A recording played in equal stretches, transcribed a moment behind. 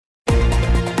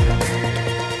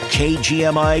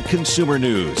KGMI Consumer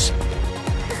News.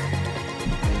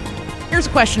 Here's a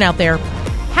question out there.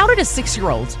 How did a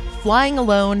 6-year-old flying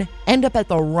alone end up at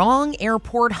the wrong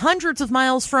airport hundreds of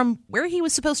miles from where he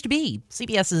was supposed to be?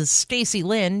 CBS's Stacey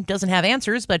Lynn doesn't have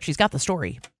answers, but she's got the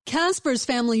story. Casper's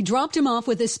family dropped him off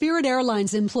with a Spirit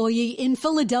Airlines employee in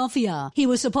Philadelphia. He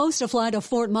was supposed to fly to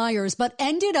Fort Myers, but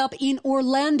ended up in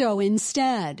Orlando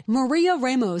instead. Maria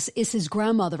Ramos is his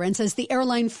grandmother and says the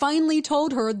airline finally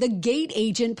told her the gate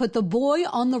agent put the boy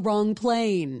on the wrong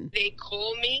plane. They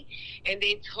called me and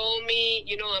they told me,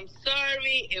 I'm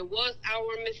sorry, it was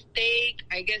our mistake.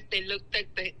 I guess they looked at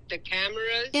the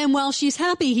cameras. And while she's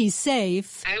happy he's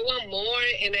safe, I want more,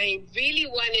 and I really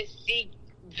want to see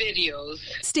videos.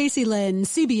 Stacey Lynn,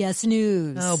 CBS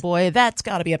News. Oh boy, that's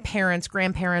got to be a parents,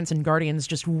 grandparents, and guardians'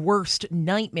 just worst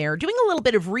nightmare. Doing a little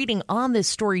bit of reading on this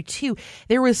story too,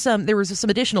 there was some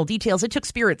additional details. It took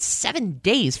Spirit 7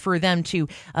 days for them to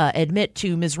admit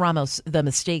to Ms. Ramos the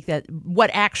mistake, that what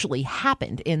actually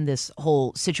happened in this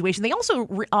whole situation. They also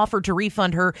offered to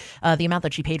refund her the amount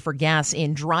that she paid for gas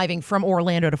in driving from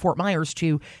Orlando to Fort Myers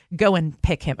to go and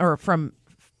pick him, or from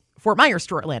Fort Myers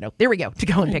to Orlando. There we go, to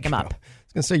go and pick him up.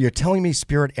 I was going to say, you're telling me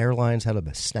Spirit Airlines had a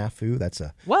snafu? That's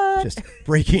what? Just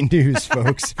breaking news,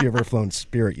 folks. If you've ever flown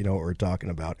Spirit, you know what we're talking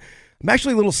about. I'm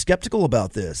actually a little skeptical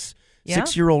about this. Yeah?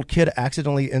 6-year-old kid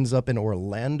accidentally ends up in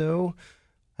Orlando.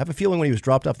 I have a feeling when he was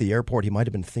dropped off the airport, he might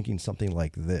have been thinking something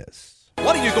like this.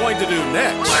 What are you going to do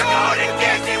next? We're going to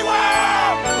Disney World!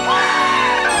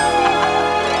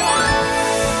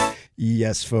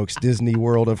 Yes, folks, Disney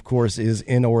World, of course, is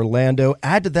in Orlando.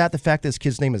 Add to that the fact that this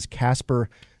kid's name is Casper.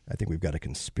 I think we've got a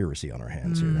conspiracy on our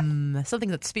hands here.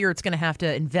 Something that Spirit's going to have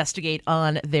to investigate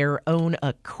on their own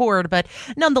accord. But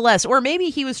nonetheless, or maybe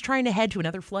he was trying to head to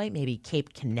another flight, maybe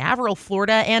Cape Canaveral,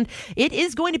 Florida. And it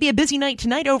is going to be a busy night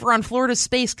tonight over on Florida's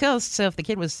Space Coast. So if the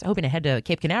kid was hoping to head to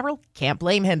Cape Canaveral, can't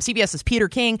blame him. CBS's Peter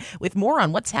King with more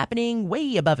on what's happening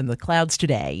way above in the clouds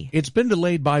today. It's been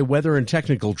delayed by weather and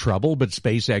technical trouble, but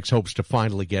SpaceX hopes to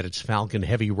finally get its Falcon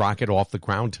Heavy rocket off the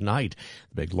ground tonight.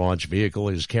 The big launch vehicle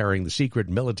is carrying the secret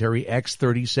military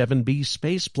X-37B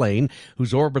space plane,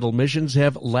 whose orbital missions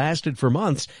have lasted for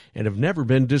months and have never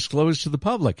been disclosed to the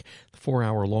public. The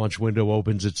 4-hour launch window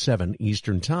opens at 7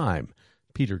 Eastern Time.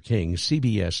 Peter King,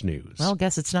 CBS News. Well,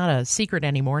 guess it's not a secret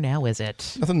anymore now, is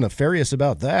it? Nothing nefarious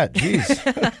about that. Jeez.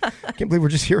 Can't believe we're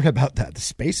just hearing about that. The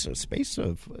space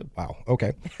of wow.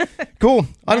 Okay. Cool.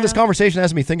 On to this conversation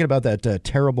has me thinking about that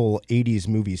terrible 80s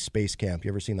movie Space Camp.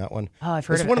 You ever seen that one? Oh, I've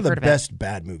heard of it. It's one of the best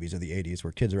bad movies of the 80s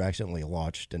where kids are accidentally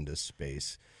launched into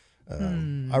space.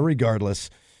 Regardless,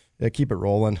 keep it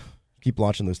rolling. Keep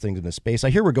launching those things into space. I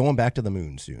hear we're going back to the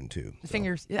moon soon, too. So.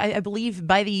 Fingers, I believe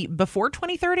before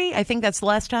 2030. I think that's the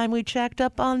last time we checked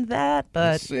up on that.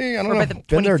 But let's see, I don't know.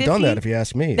 Been there, done that, if you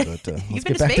ask me. But let's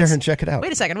get back there and check it out.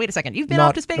 Wait a second. You've been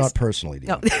off to space? Not personally.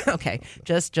 No. Okay.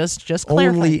 Just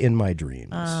clarify. Only in my dreams.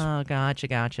 Oh,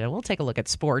 gotcha. We'll take a look at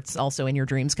sports also in your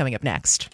dreams coming up next.